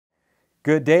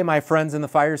Good day, my friends in the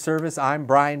fire service. I'm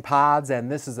Brian Pods,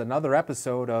 and this is another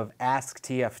episode of Ask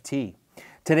TFT.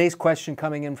 Today's question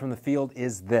coming in from the field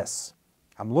is this.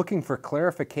 I'm looking for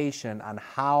clarification on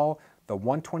how the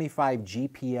 125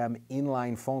 GPM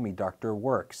inline foam eductor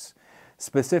works,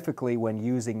 specifically when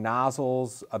using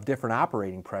nozzles of different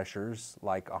operating pressures,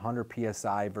 like 100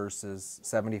 psi versus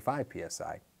 75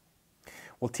 psi.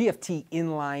 Well, TFT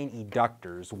inline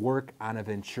eductors work on a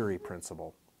Venturi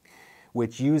principle,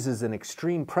 which uses an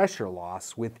extreme pressure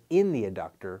loss within the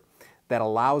eductor that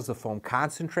allows the foam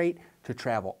concentrate to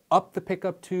travel up the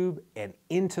pickup tube and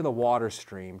into the water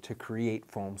stream to create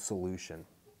foam solution.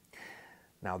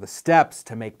 Now, the steps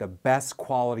to make the best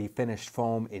quality finished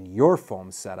foam in your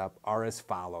foam setup are as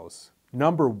follows.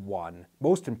 Number one,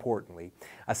 most importantly,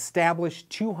 establish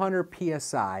 200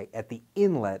 psi at the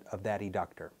inlet of that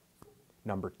eductor.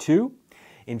 Number two,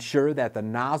 ensure that the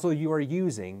nozzle you are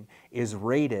using is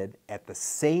rated at the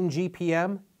same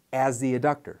GPM as the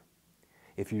eductor.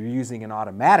 If you're using an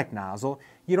automatic nozzle,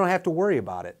 you don't have to worry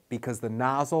about it because the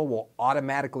nozzle will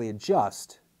automatically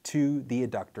adjust to the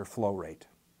eductor flow rate.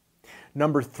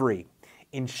 Number three,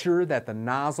 ensure that the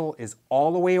nozzle is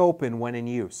all the way open when in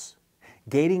use.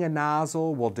 Gating a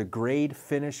nozzle will degrade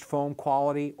finished foam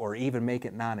quality or even make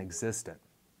it non-existent.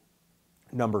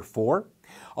 Number four,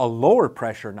 a lower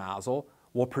pressure nozzle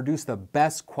will produce the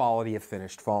best quality of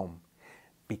finished foam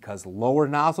because lower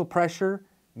nozzle pressure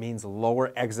means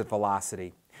lower exit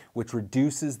velocity, which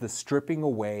reduces the stripping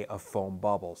away of foam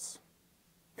bubbles.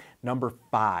 Number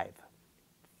five,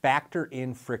 factor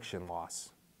in friction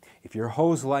loss. If your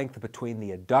hose length between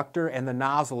the eductor and the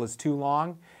nozzle is too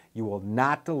long, you will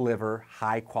not deliver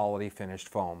high quality finished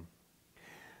foam.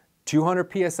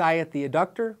 200 psi at the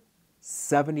eductor,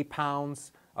 70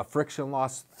 pounds of friction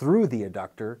loss through the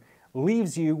eductor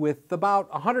leaves you with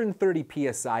about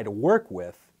 130 psi to work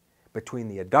with between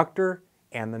the eductor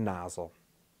and the nozzle.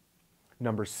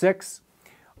 Number six,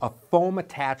 a foam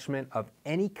attachment of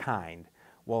any kind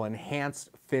will enhance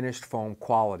finished foam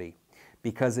quality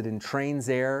because it entrains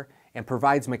air and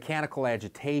provides mechanical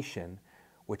agitation,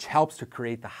 which helps to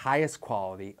create the highest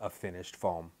quality of finished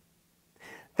foam.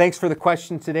 Thanks for the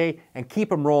question today, and keep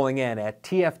them rolling in at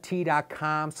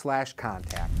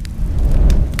tft.com/contact.